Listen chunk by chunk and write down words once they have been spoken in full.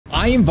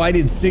I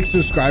invited 6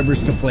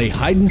 subscribers to play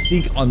hide and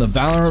seek on the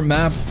Valorant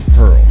map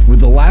Pearl, with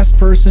the last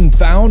person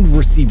found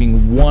receiving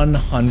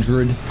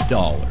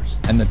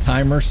 $100. And the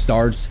timer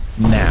starts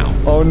now.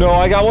 Oh no,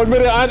 I got 1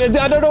 minute. I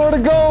don't know where to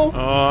go.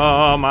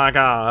 Oh my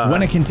god.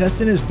 When a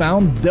contestant is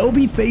found, they'll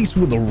be faced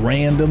with a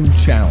random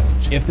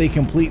challenge. If they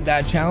complete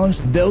that challenge,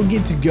 they'll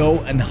get to go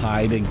and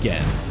hide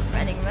again.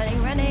 Running.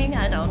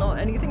 I don't know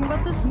anything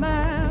about this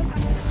map.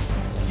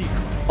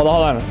 Hold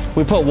on.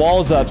 We put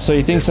walls up, so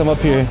he thinks I'm up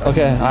here.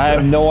 Okay, I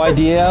have no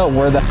idea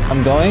where the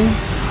I'm going.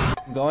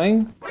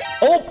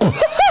 Oh!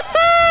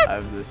 I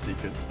have the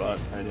secret spot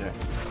right here.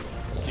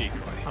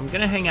 I'm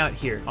gonna hang out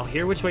here. I'll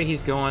hear which way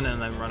he's going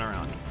and then run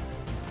around.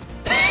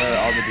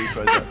 All the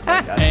decoys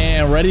up.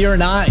 And ready or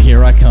not,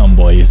 here I come,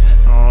 boys.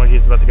 Oh,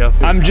 he's about to go.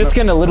 I'm just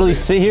gonna literally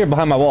sit here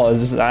behind my wall.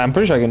 I'm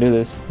pretty sure I can do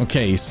this.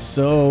 Okay,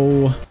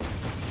 so...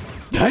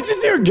 Did I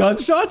just hear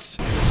gunshots?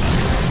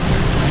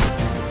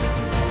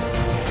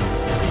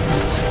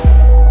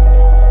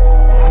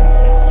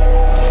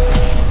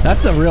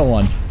 That's the real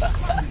one.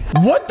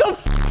 What the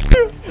f?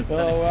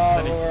 Oh,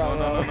 wow.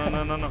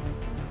 No.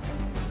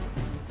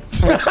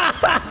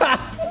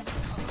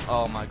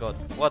 Oh my god.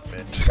 What?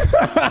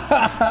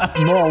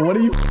 Bro, what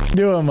are you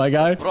doing, my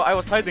guy? Bro, I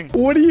was hiding.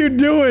 What are you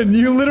doing?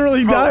 You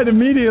literally died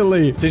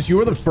immediately. Since you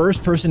were the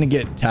first person to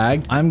get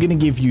tagged, I'm going to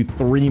give you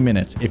 3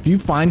 minutes. If you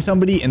find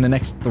somebody in the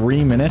next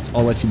 3 minutes,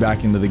 I'll let you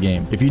back into the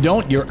game. If you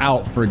don't, you're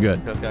out for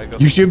good. Go.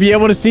 You should be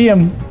able to see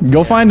him.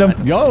 Go find him.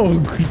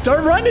 Go.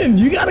 Start running.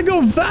 You got to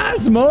go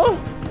fast,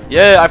 Mo.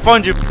 Yeah, I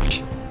found you.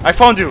 I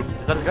found you.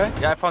 Is that the guy?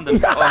 Yeah, I found him.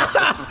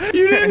 Oh.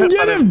 You didn't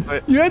get him.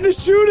 You had to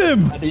shoot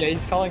him. Yeah,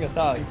 he's calling us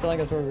out. He's telling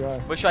us where we are.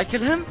 Wait, should I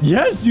kill him?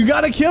 Yes, you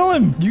got to kill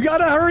him. You got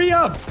to hurry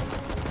up.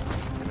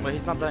 Wait,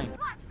 he's not dying.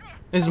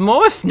 Is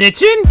Moa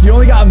snitching? You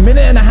only got a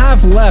minute and a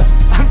half left.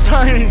 I'm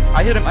trying.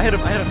 I hit him. What the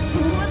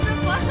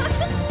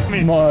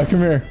fuck? Ma, come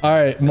here. All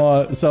right,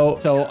 Ma.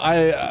 So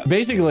I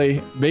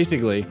basically,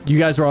 you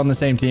guys were on the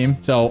same team.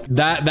 So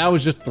that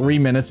was just 3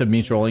 minutes of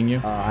me trolling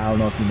you. I don't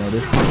know if you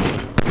noticed.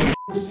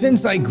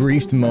 Since I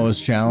griefed Mo's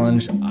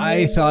challenge,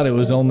 I thought it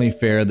was only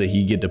fair that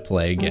he get to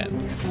play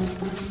again.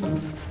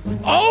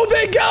 Oh,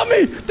 they got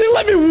me! They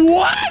let me.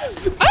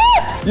 What?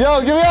 Ah!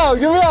 Yo, get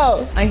me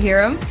out! I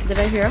hear him. Did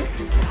I hear him?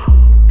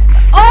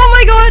 Oh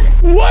my god!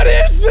 What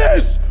is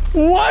this?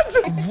 What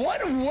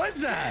was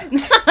that?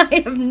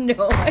 I have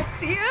no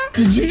idea.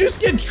 Did you just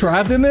get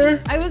trapped in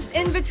there? I was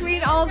in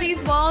between all these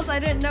walls. I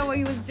didn't know what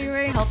he was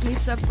doing. Help me,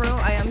 sup, bro.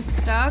 I am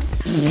stuck.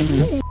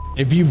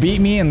 If you beat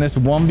me in this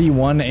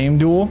 1v1 aim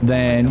duel,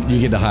 then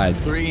you get to hide.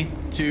 3,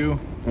 2,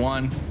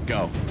 1,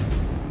 go.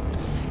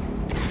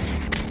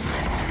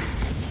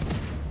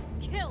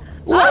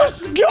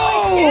 Let's go!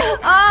 Oh,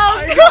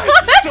 I God.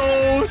 got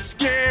so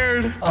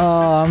scared.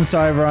 Oh, I'm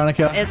sorry,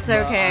 Veronica. It's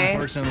okay.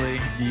 Unfortunately,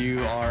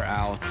 you are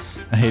out.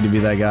 I hate to be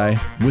that guy.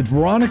 With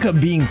Veronica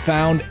being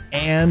found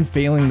and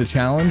failing the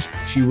challenge,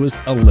 she was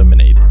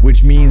eliminated,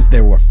 which means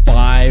there were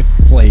 5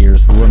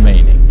 players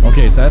remaining.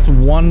 Okay, so that's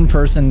 1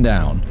 person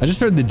down. I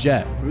just heard the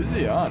jet. Who's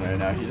he on right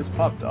now? He just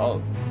popped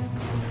out.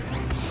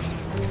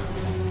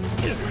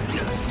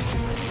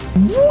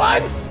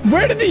 What?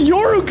 Where did the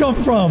Yoru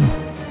come from?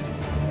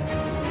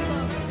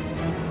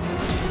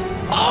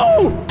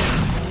 Oh!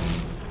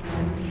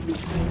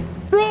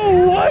 Bro,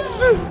 what?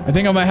 I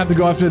think I might have to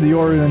go after the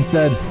Yoru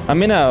instead.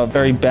 I'm in a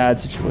very bad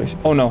situation.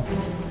 Oh no.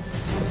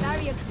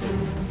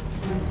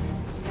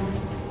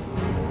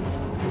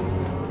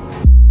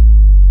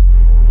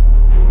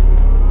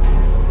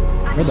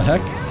 Where the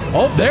heck?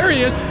 Oh, there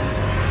he is.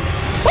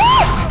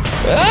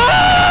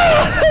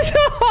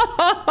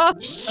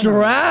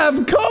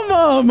 Strap, come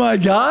on, my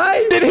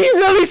guy. Did he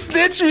really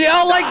snitch me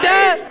out like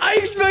that? I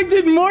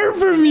expected more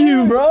from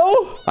you,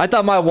 bro. I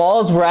thought my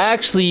walls were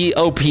actually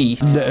OP.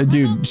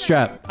 Dude,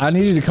 Strap, I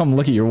need you to come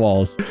look at your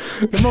walls.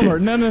 Come over.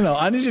 No.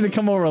 I need you to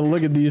come over and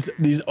look at these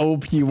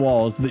OP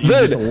walls that you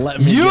just let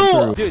me get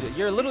through. Dude,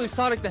 you're literally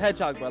Sonic the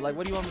Hedgehog, bro. Like,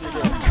 what do you want me to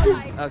do?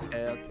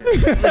 Okay.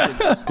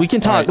 Listen, we can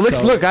talk.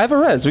 Right, Look, I have a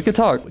res. We can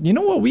talk. You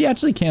know what? We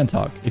actually can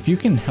talk. If you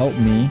can help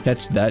me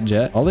catch that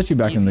jet, I'll let you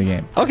back in the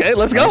game. Okay,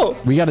 let's go.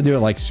 We got to do it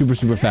like super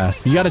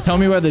fast. You got to tell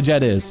me where the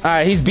jet is. All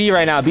right, he's B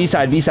right now. B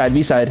side.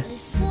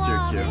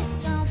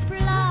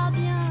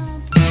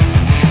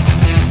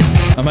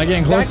 Am I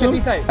getting close to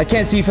him? I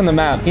can't see you from the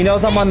map. He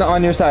knows I'm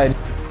on your side.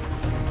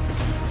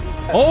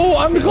 Oh,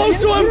 I'm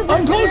close to him.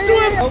 I'm close to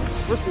him. Oh,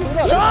 we're screwed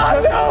up.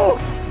 Ah, no.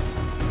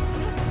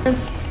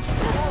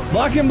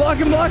 Block him.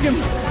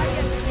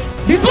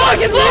 He's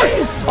blocked.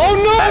 Oh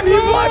no,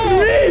 You blocked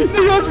me.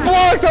 He was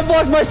blocked. I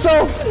blocked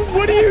myself.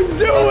 What are you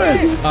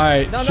doing? All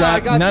right,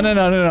 Strap.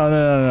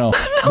 No.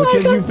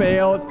 Because you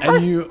failed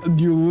and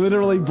you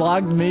literally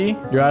blocked me,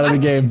 you're out of the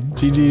game.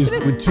 GG's.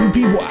 With 2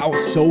 people out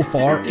so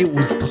far, it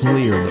was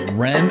clear that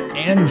Ren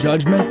and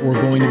Judgment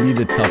were going to be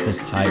the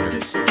toughest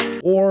hiders.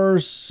 Or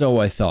so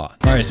I thought.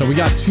 All right, so we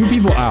got 2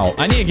 people out.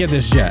 I need to get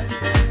this jet.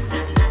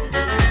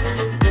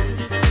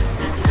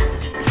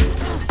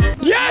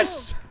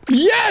 Yes!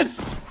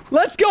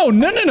 Let's go.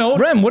 No.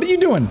 Rem, what are you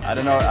doing? I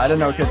don't know.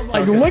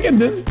 Like, look at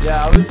this.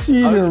 Yeah, I was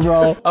cheater,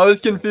 bro. I was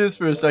confused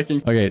for a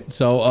second. Okay,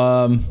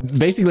 so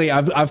basically,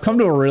 I've come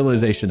to a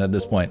realization at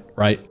this point,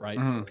 right?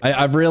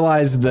 I've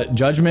realized that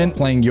Judgment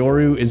playing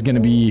Yoru is gonna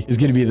be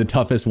the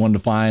toughest one to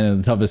find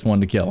and the toughest one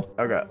to kill.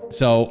 Okay.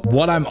 So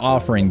what I'm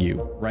offering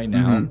you right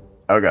now.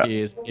 Okay.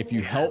 Is if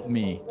you help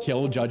me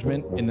kill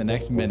Judgment in the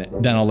next minute,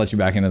 then I'll let you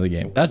back into the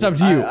game. That's up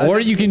to you. Or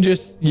you can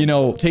just, you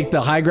know, take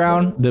the high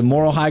ground, the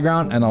moral high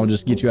ground, and I'll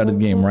just get you out of the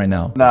game right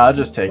now. Nah, I'll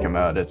just take him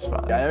out. It's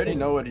fine. Yeah, I already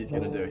know what he's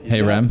gonna do.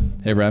 Hey, Rem.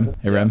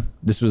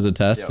 This was a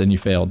test and you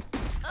failed.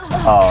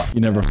 Oh. You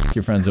never f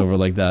your friends over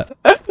like that.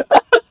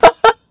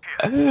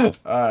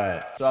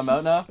 Alright, so I'm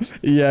out now?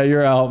 Yeah,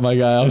 you're out, my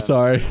guy. I'm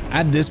sorry.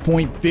 At this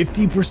point,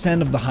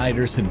 50% of the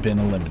hiders had been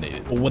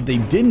eliminated. But what they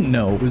didn't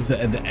know was that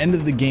at the end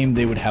of the game,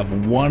 they would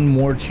have one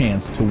more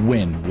chance to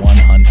win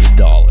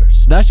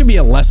 $100. That should be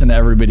a lesson to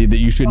everybody that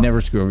you should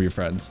never screw over your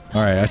friends.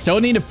 All right, I still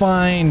need to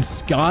find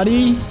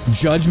Scotty,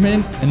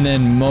 Judgment, and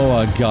then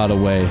Moa got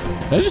away.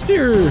 Did I just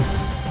hear...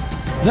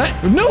 Is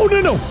that... No.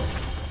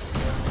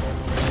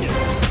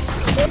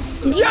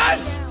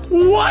 Yes!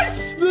 What?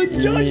 The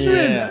Judgment!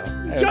 Yeah.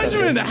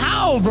 Judgment,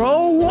 how,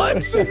 bro?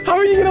 What? How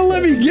are you gonna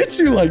let me get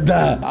you like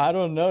that? I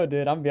don't know,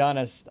 dude. I'm gonna be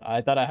honest.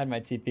 I thought I had my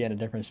TP in a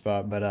different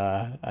spot, but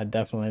I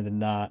definitely did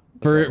not.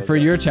 For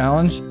your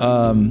challenge,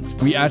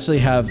 we actually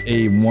have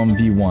a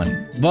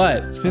 1v1.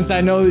 But since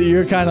I know that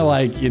you're kind of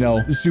like, you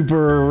know,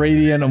 super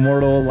radiant,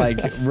 immortal,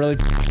 like really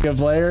good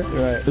player,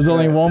 there's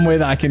only one way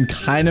that I can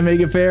kind of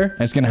make it fair.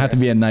 And it's gonna have to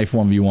be a knife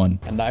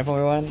 1v1. A knife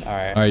 1v1? All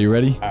right. Are you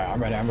ready? All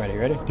right, I'm ready.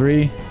 You ready?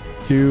 3,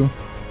 2,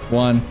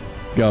 1,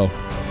 go.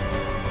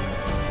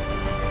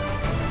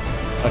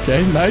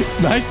 Okay, nice.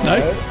 New knife is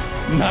different.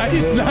 I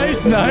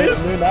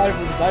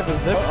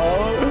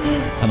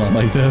don't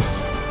like this.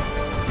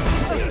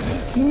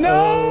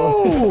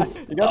 No!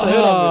 You got the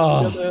hit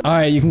on me. All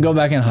right, you can go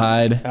back and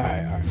hide. All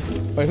right.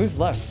 Wait, who's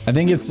left? I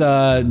think it's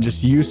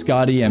just you,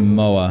 Scotty, and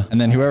Moa.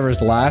 And then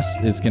whoever's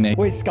last is gonna...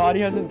 Wait,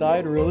 Scotty hasn't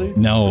died, really?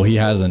 No, he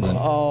hasn't.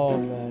 Oh,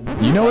 man.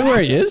 You know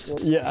where he is?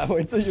 Yeah,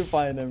 wait till you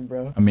find him,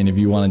 bro. I mean, if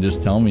you want to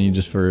just tell me,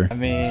 just for... I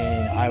mean,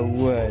 I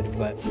would,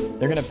 but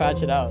they're gonna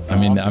patch it out. I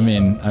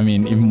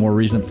mean, even more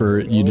reason for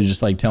you to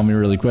just like tell me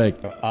really quick.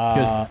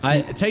 Because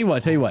I tell you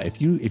what,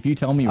 if you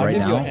tell me right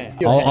now,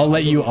 I'll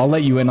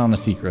let you in on a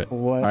secret.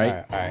 What? All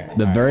right.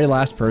 The very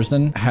last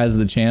person has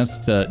the chance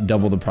to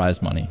double the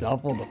prize money.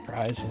 Double the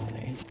prize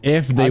money.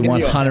 If they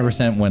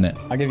 100% win it.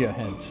 I'll give you a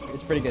hint.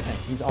 It's a pretty good hint.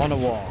 He's on a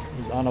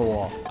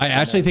wall. I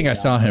actually think I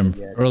saw him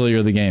earlier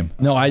in the game.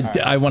 No, I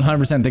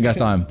 100% think I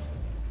saw him.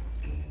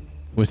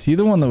 Was he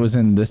the one that was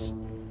in this?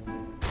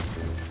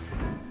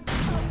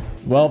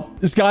 Well,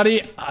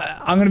 Scotty,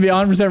 I'm going to be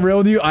 100% real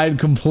with you. I had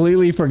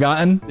completely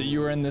forgotten that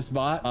you were in this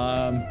bot.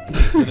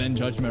 But then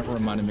Judgment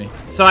reminded me.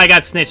 So I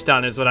got snitched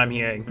on is what I'm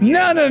hearing.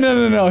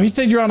 No. He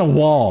said you're on a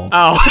wall.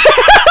 Oh. So.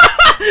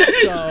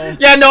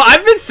 Yeah, no,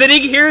 I've been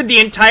sitting here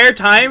the entire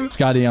time.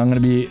 Scotty, I'm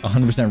gonna be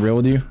 100% real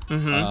with you.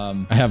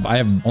 I have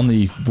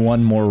only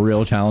one more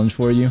real challenge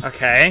for you.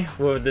 Okay,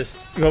 what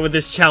would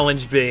this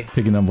challenge be?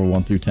 Pick a number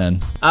 1 through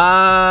 10.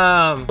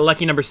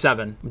 Lucky number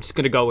 7. I'm just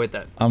gonna go with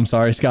it. I'm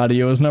sorry,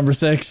 Scotty, it was number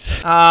 6.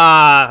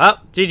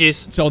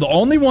 GG's. So the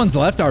only ones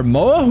left are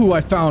Moa, who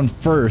I found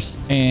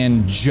first,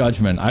 and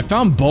Judgment. I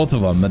found both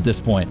of them at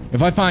this point.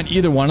 If I find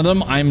either one of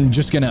them, I'm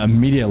just gonna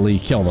immediately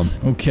kill them.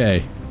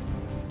 Okay.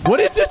 What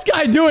is this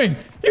guy doing?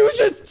 He was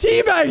just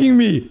teabagging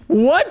me.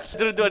 What? I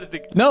didn't do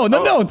anything. No.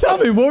 Tell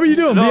me, what were you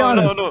doing? Be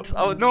honest.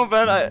 No,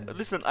 man.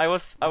 Listen, I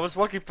was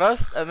walking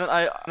past, and then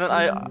I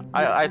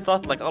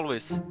thought, like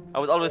always, I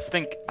would always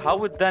think, how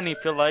would Danny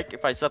feel like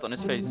if I sat on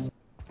his face?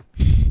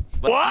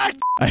 What?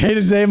 I hate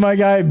to say it, my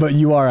guy, but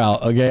you are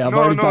out. Okay, I've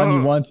already found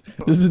you once.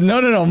 This is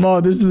no,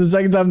 Mo. This is the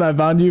second time that I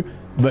found you,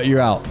 but you're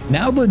out.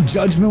 Now the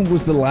Judgment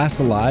was the last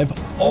alive.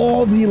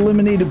 All the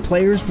eliminated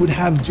players would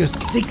have just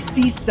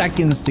 60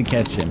 seconds to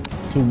catch him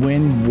to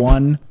win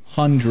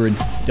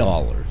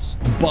 $100.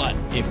 But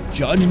if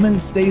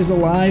Judgment stays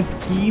alive,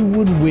 he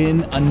would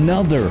win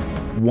another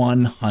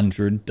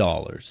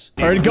 $100.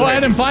 All right, go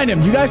ahead and find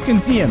him. You guys can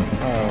see him.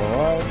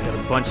 Got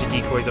a bunch of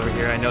decoys over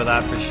here. I know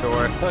that for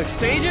sure. Look,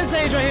 Sage and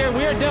Sage right here.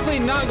 We are definitely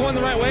not going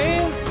the right way.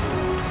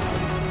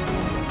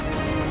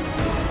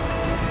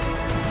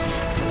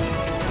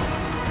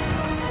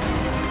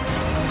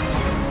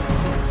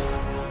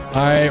 All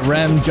right,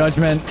 Rem,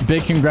 Judgment,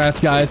 big congrats,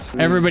 guys.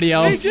 Everybody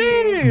else,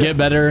 get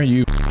better,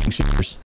 you shitters.